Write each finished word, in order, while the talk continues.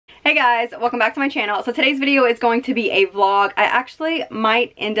Hey guys, welcome back to my channel. So today's video is going to be a vlog. I actually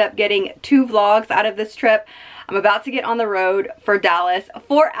might end up getting 2 vlogs out of this trip. I'm about to get on the road for Dallas, a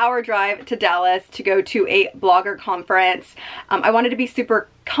 4-hour drive to Dallas to go to a blogger conference. I wanted to be super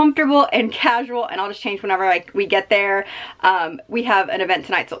comfortable and casual, and I'll just change whenever we get there. We have an event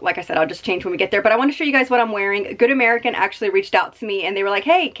tonight, so like I said, I'll just change when we get there. But I want to show you guys what I'm wearing. Good American actually reached out to me and they were like,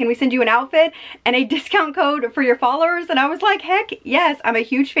 hey, can we send you an outfit and a discount code for your followers? And I was like, heck yes. I'm a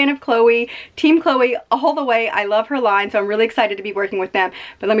huge fan of Chloe, Team Chloe all the way. I love her line, so I'm really excited to be working with them.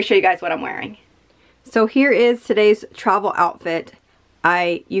 But let me show you guys what I'm wearing. So here is today's travel outfit.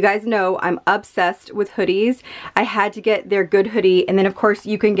 You guys know I'm obsessed with hoodies. I had to get their good hoodie, and then of course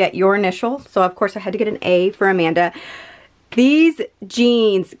you can get your initial. So of course I had to get an A for Amanda. These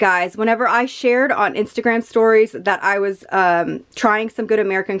jeans, guys, whenever I shared on Instagram stories that I was trying some Good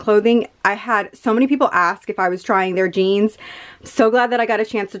American clothing, I had so many people ask if I was trying their jeans. So glad that I got a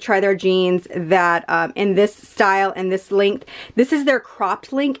chance to try their jeans that in this style and this length. This is their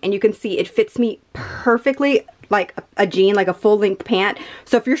cropped length, and you can see it fits me perfectly like a jean, like a full length pant.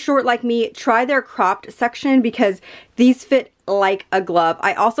 So if you're short like me, try their cropped section because these fit like a glove.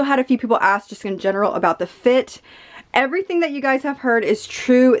 I also had a few people ask just in general about the fit. Everything that you guys have heard is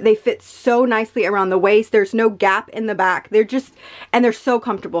true. They fit so nicely around the waist. There's no gap in the back. And they're so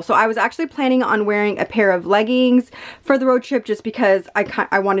comfortable. So I was actually planning on wearing a pair of leggings for the road trip just because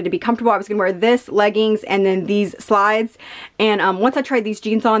I wanted to be comfortable. I was gonna wear this, leggings, and then these slides. And once I tried these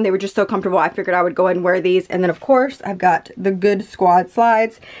jeans on, they were just so comfortable. I figured I would go ahead and wear these. And then of course, I've got the Good Squad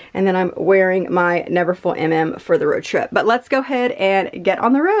slides. And then I'm wearing my Neverfull MM for the road trip. But let's go ahead and get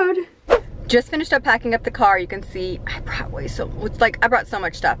on the road. Just finished up packing up the car. You can see I brought I brought so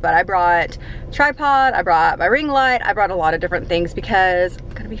much stuff, but I brought tripod, I brought my ring light, I brought a lot of different things because I'm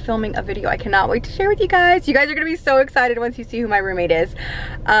gonna be filming a video I cannot wait to share with you guys. You guys are gonna be so excited once you see who my roommate is.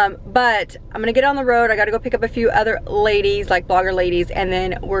 But I'm gonna get on the road. I gotta go pick up a few other ladies, like blogger ladies, and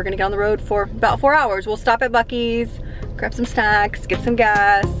then we're gonna get on the road for about 4 hours. We'll stop at Buc-ee's, grab some snacks, get some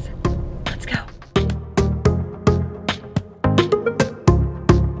gas. Let's go.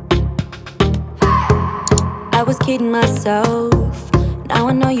 I was kidding myself. Now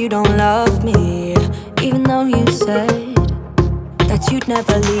I know you don't love me, even though you said that you'd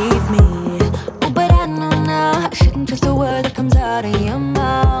never leave me. Oh, but I know now I shouldn't trust a word that comes out of your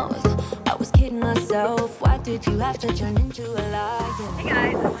mouth. I was kidding myself. Why did you have to turn into a liar? Hey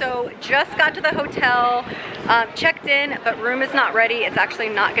guys, so just got to the hotel, checked in, but room is not ready. It's actually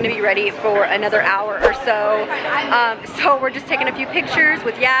not going to be ready for another hour or so. So we're just taking a few pictures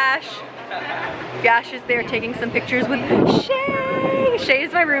with Yash. Yash is there taking some pictures with Shay. Shay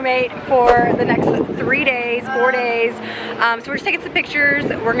is my roommate for the next 3 days, 4 days. So we're just taking some pictures.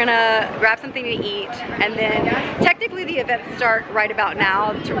 We're gonna grab something to eat, and then technically the events start right about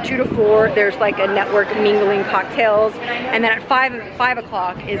now. From 2 to 4, there's like a network mingling cocktails, and then at 5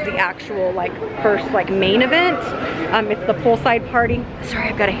 o'clock is the actual first main event. It's the poolside party. Sorry,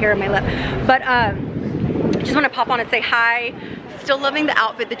 I've got a hair in my lip, but just want to pop on and say hi. Still loving the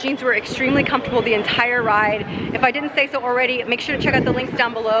outfit. The jeans were extremely comfortable the entire ride. If I didn't say so already, make sure to check out the links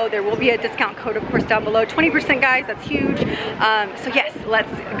down below. There will be a discount code, of course, down below. 20%, guys, that's huge. So yes,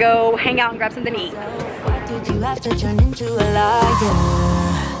 let's go hang out and grab something to eat. Why did you have to turn into a liar?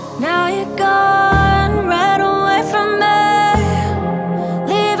 Now you're gone, right away from me,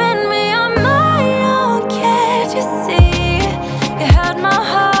 leaving me on my own. Can't you see? You had my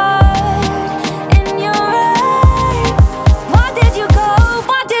heart.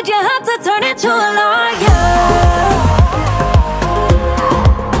 Turn into a liar,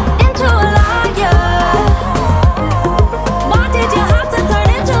 into a liar. Why did you have to turn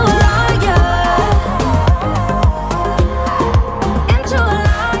into a liar, into a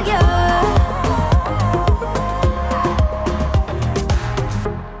liar?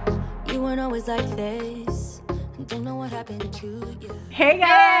 You weren't always like this. Don't know what happened to you. Hey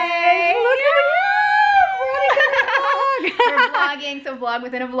guys, look at me. We're vlogging, so vlog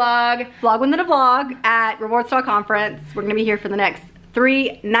within a vlog. Vlog within a vlog at Rewardstyle conference. We're gonna be here for the next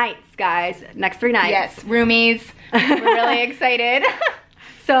 3 nights, guys. Next 3 nights. Yes, roomies. We're really excited.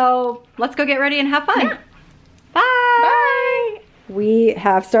 So let's go get ready and have fun. Yeah. Bye. Bye. We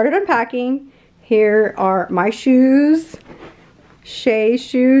have started unpacking. Here are my shoes, Shay's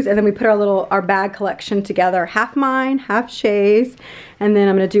shoes, and then we put our bag collection together. Half mine, half Shay's. And then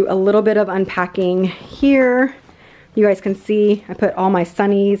I'm gonna do a little bit of unpacking here. You guys can see I put all my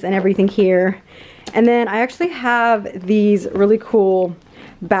sunnies and everything here. And then I actually have these really cool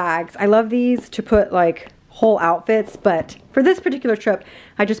bags. I love these to put whole outfits, but for this particular trip,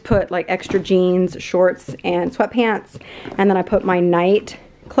 I just put extra jeans, shorts, and sweatpants. And then I put my night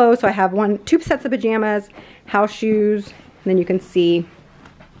clothes. So I have two sets of pajamas, house shoes, and then you can see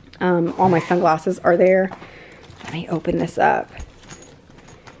all my sunglasses are there. Let me open this up.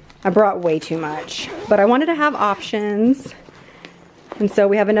 I brought way too much, but I wanted to have options. And so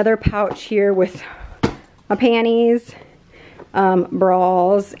we have another pouch here with my panties,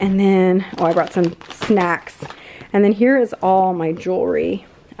 bras, and then, oh, I brought some snacks. And then here is all my jewelry.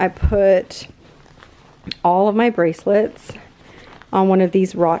 I put all of my bracelets on one of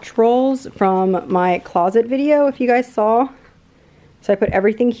these Roch rolls from my closet video, if you guys saw. So I put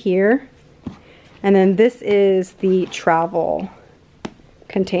everything here. And then this is the travel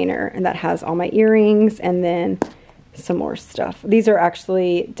container, and that has all my earrings and then some more stuff. These are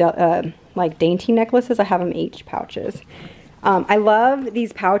actually like dainty necklaces. I have them each pouches. I love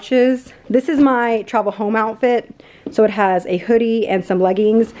these pouches. This is my travel home outfit, so it has a hoodie and some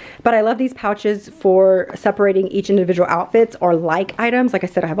leggings, but I love these pouches for separating each individual outfits or like items. Like I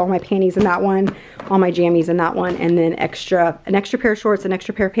said, I have all my panties in that one, all my jammies in that one, and then an extra pair of shorts, an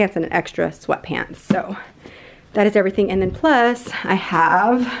extra pair of pants, and an extra sweatpants. So that is everything. And then plus I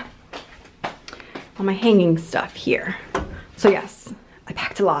have all my hanging stuff here. So yes, I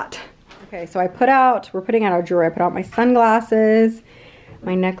packed a lot. Okay, so we're putting out our jewelry. I put out my sunglasses,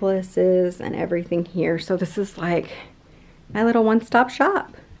 my necklaces, and everything here. So this is like my little one-stop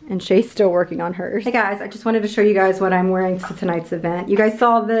shop. And Shay's still working on hers. Hey guys, I just wanted to show you guys what I'm wearing to tonight's event. You guys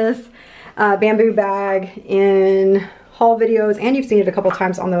saw this bamboo bag in haul videos, and you've seen it a couple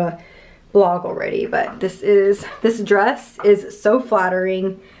times on the blog already. But this dress is so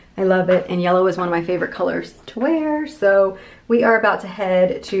flattering. I love it, and yellow is one of my favorite colors to wear. So we are about to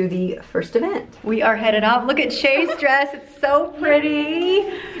head to the first event. We are headed off. Look at Shay's dress, it's so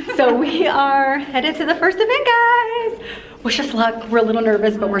pretty. So we are headed to the first event, guys. Wish us luck. We're a little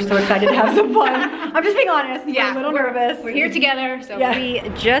nervous, but we're so excited to have some fun. I'm just being honest, yeah, we're a little nervous. We're here together, so yeah. We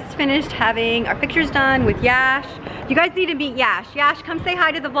just finished having our pictures done with Yash. You guys need to meet Yash. Yash, come say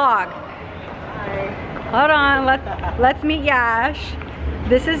hi to the vlog. Hi. Hold on, let's meet Yash.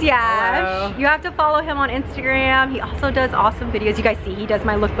 This is Yash. Hello. You have to follow him on Instagram. He also does awesome videos. You guys see, he does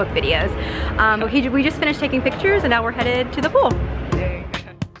my lookbook videos. We just finished taking pictures, and now we're headed to the pool.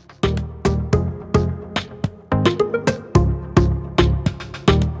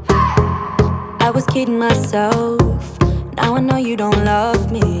 I was kidding myself. Now I know you don't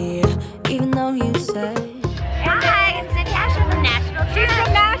love me, even though you say. Hi, it's Natasha from Nashville. She's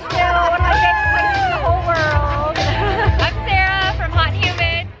from Nashville, one of my favorite places in the whole world. I'm Sarah from Hot and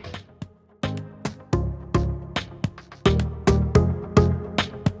Humid.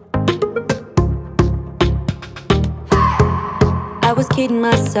 I was kidding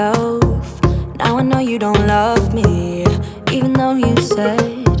myself. Now I know you don't love me, even though you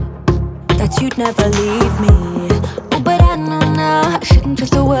said that you'd never leave me. Oh, but I know now I shouldn't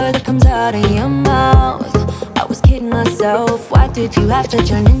trust a word that comes out of your mouth. I was kidding myself. Why did you have to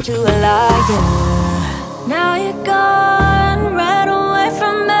turn into a liar? Now you're gone, right away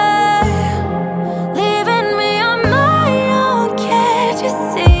from me, leaving me on my own. Can't you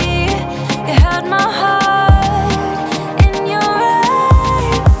see? You had my heart in your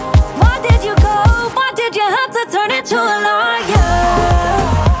eyes. Why did you go? Why did you have to turn into a liar?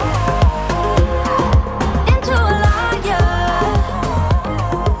 Into a liar.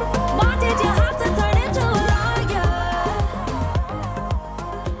 Why did you have to turn into a liar?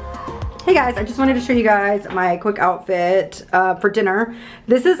 Hey guys, I just wanted to show you guys my quick outfit for dinner.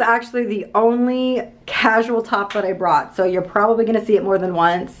 This is actually the only casual top that I brought, so you're probably gonna see it more than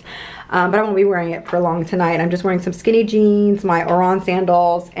once, but I won't be wearing it for long tonight. I'm just wearing some skinny jeans, my Oran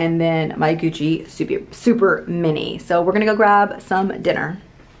sandals, and then my Gucci super mini. So we're gonna go grab some dinner.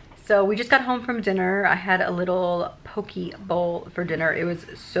 So we just got home from dinner. I had a little poke bowl for dinner. It was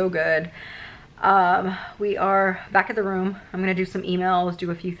so good. We are back at the room. I'm gonna do some emails, do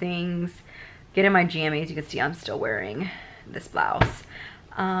a few things, get in my jammies. You can see I'm still wearing this blouse.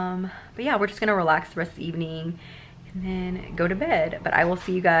 But yeah, we're just gonna relax the rest of the evening and then go to bed. But I will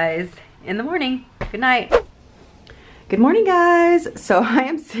see you guys in the morning. Good night. Good morning, guys. So I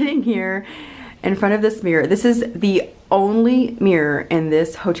am sitting here in front of this mirror. This is the only mirror in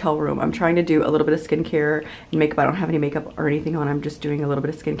this hotel room. I'm trying to do a little bit of skincare and makeup. I don't have any makeup or anything on. I'm just doing a little bit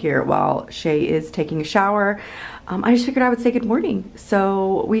of skincare while Shay is taking a shower. I just figured I would say good morning.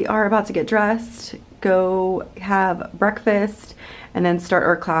 So we are about to get dressed, go have breakfast, and then start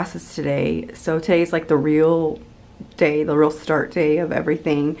our classes today. So today's like the real day, the real start day of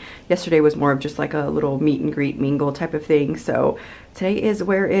everything. Yesterday was more of just like a little meet and greet mingle type of thing. So today is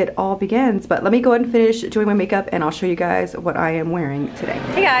where it all begins. But let me go ahead and finish doing my makeup and I'll show you guys what I am wearing today.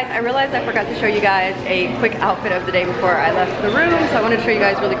 Hey guys, I realized I forgot to show you guys a quick outfit of the day before I left the room. So I wanted to show you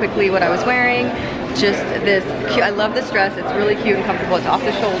guys really quickly what I was wearing. Just this cute, I love this dress. It's really cute and comfortable. It's off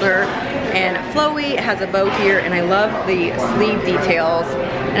the shoulder and flowy. It has a bow here and I love the sleeve details.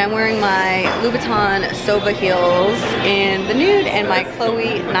 And I'm wearing my Louboutin Sova heels in the nude and my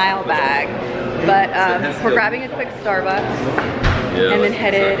Chloe Nile bag. But we're grabbing a quick Starbucks and then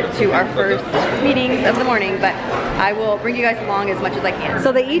headed to our first meetings of the morning, but I will bring you guys along as much as I can.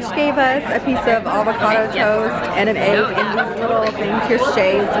 So they each gave us a piece of avocado toast and an egg and these little things. Here's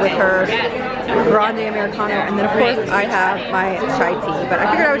Shay's with her grande Americano, and then of course I have my chai tea. But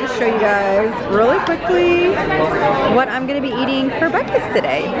I figured I would just show you guys really quickly what I'm gonna be eating for breakfast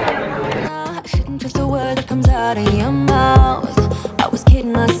today. Just a word that comes out of your mouth. I was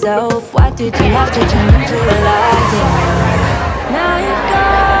kidding myself. Why did you have to turn into a lie? Now you're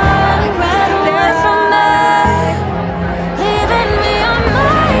gone, right away from me, leaving me on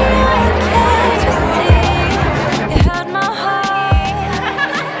my own. Can't you see? You had my heart.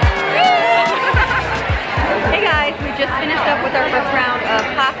 Hey guys, we just finished up with our first round of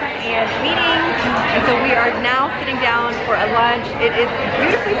classes and meetings, and so we are now sitting down for a lunch. It is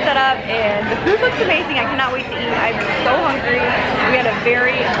beautifully set up and the food looks amazing. I cannot wait to eat. I'm so hungry. We had a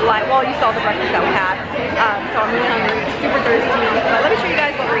very light, well, you saw the breakfast that we had, so I'm really hungry, super thirsty. But let me show you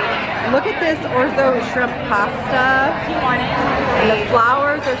guys what we're eating. Look at this orzo shrimp pasta. And the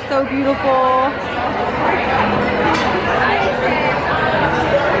flowers are so beautiful.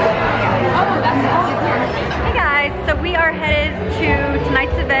 Hey guys, so we are headed to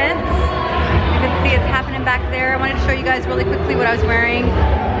tonight's event. You can see it's happening back there. I wanted to show you guys really quickly what I was wearing.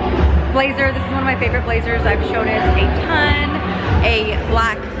 Blazer, this is one of my favorite blazers. I've shown it a ton. A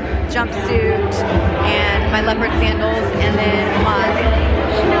black jumpsuit and my leopard sandals and then my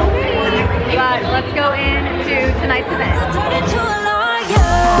Chanel hoodie. But let's go into tonight's event.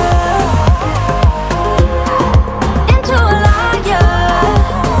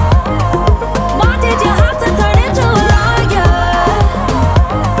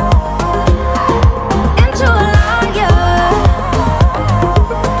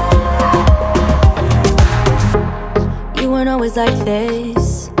 Always like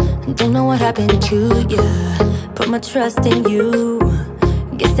this, don't know what happened to you. Put my trust in you,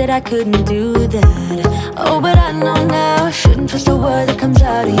 guess that I couldn't do that. Oh, but I know now, I shouldn't trust a word that comes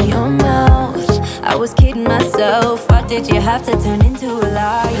out of your mouth. I was kidding myself, why did you have to turn into a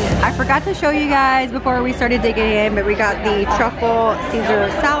liar? I forgot to show you guys before we started digging in, but we got the truffle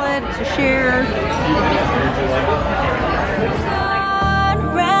Caesar salad to share.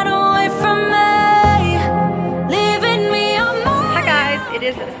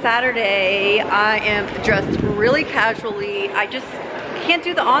 It is Saturday. I am dressed really casually. I just can't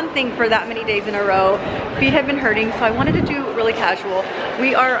do the on thing for that many days in a row. Feet have been hurting, so I wanted to do really casual.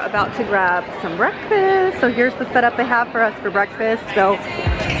 We are about to grab some breakfast. So here's the setup they have for us for breakfast. So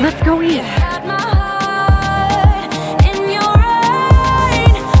let's go eat.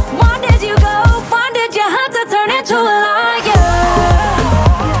 Why did you go? Why did you have to turn into a liar?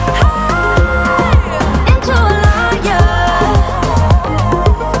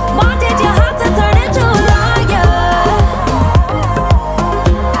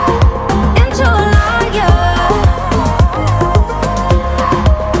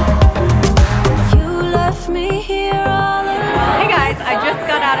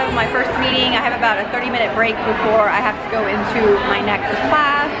 About a 30-minute break before I have to go into my next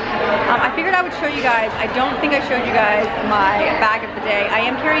class. I figured I would show you guys. I don't think I showed you guys my bag of the day. I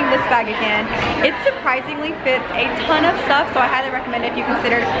am carrying this bag again. It surprisingly fits a ton of stuff, so I highly recommend it if you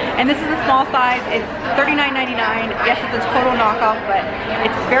consider. And this is a small size. It's $39.99. Yes, it's a total knockoff, but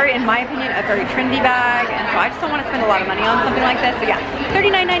it's very, in my opinion, a very trendy bag. And so I just don't want to spend a lot of money on something like this. So yeah,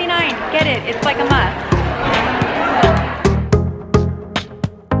 $39.99. Get it. It's like a must.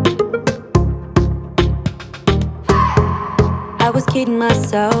 I was kidding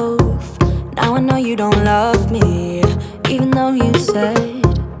myself. Now I know you don't love me, even though you said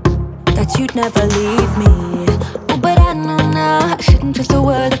that you'd never leave me. Oh, but I know now, I shouldn't trust a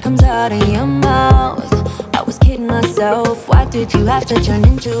word that comes out of your mouth. I was kidding myself. Why did you have to turn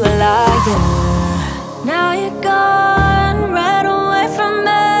into a liar? Now you're gone, right away from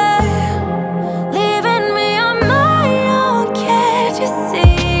me, leaving me on my own. Can't you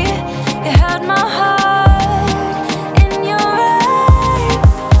see? You had my heart.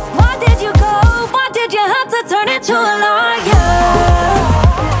 Turn into a liar,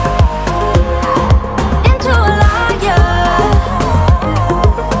 into a liar.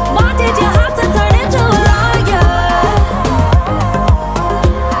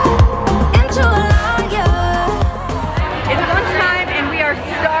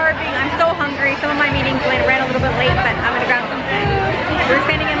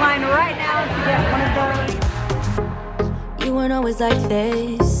 You weren't always like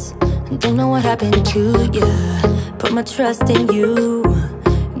this. Don't know what happened to you. Put my trust in you.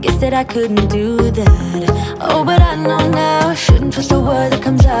 Guess that I couldn't do that. Oh, but I know now. Shouldn't trust a word that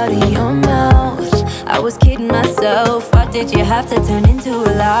comes out of your mouth. I was kidding myself. Why did you have to turn into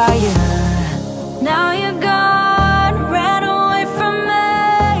a liar? Now you're gone, ran away from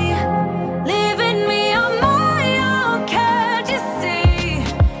me, leaving me on my own. Can't you see?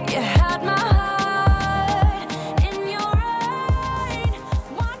 You had my heart in your rain.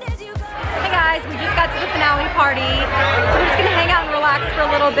 Why did you go? Hey guys, we just got to the finale party. So we're just gonna hang out and relax for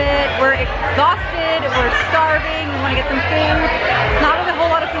a little bit. We're exhausted, we're starving, we wanna get some food. Not really a whole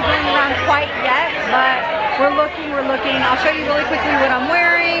lot of food going around quite yet, but we're looking. I'll show you really quickly what I'm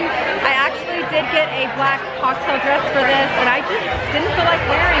wearing. I actually did get a black cocktail dress for this, and I just didn't feel like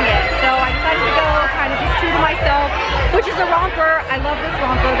wearing it. So I decided to go kind of just true to myself, which is a romper. I love this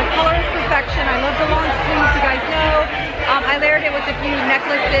romper. The color is perfection. I love the long sleeves, you guys know. I layered it with a few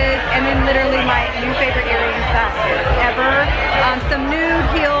necklaces, and then literally my new favorite earrings that ever. Some nude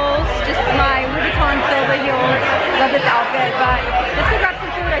heels, just my Louis Vuitton silver heels. Love this outfit, but let's go grab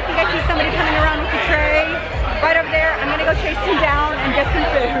some food. I think I see somebody coming around with a tray. Right over there, I'm gonna go chase him down and get some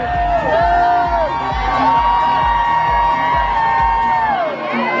food.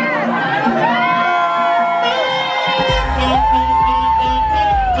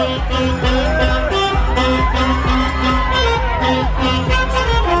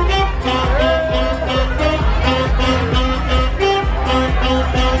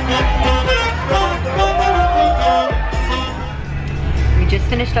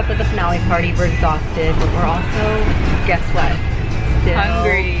 Finished up with the finale party. We're exhausted, but we're also, guess what? Still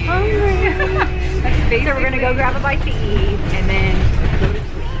hungry. So we're gonna go grab a bite to eat and then go to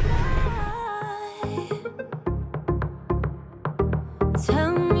sleep.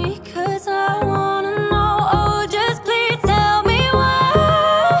 Tell me, 'cause I wanna know. Oh, just please tell me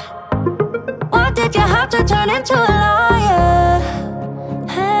why. Why did you have to turn into a liar?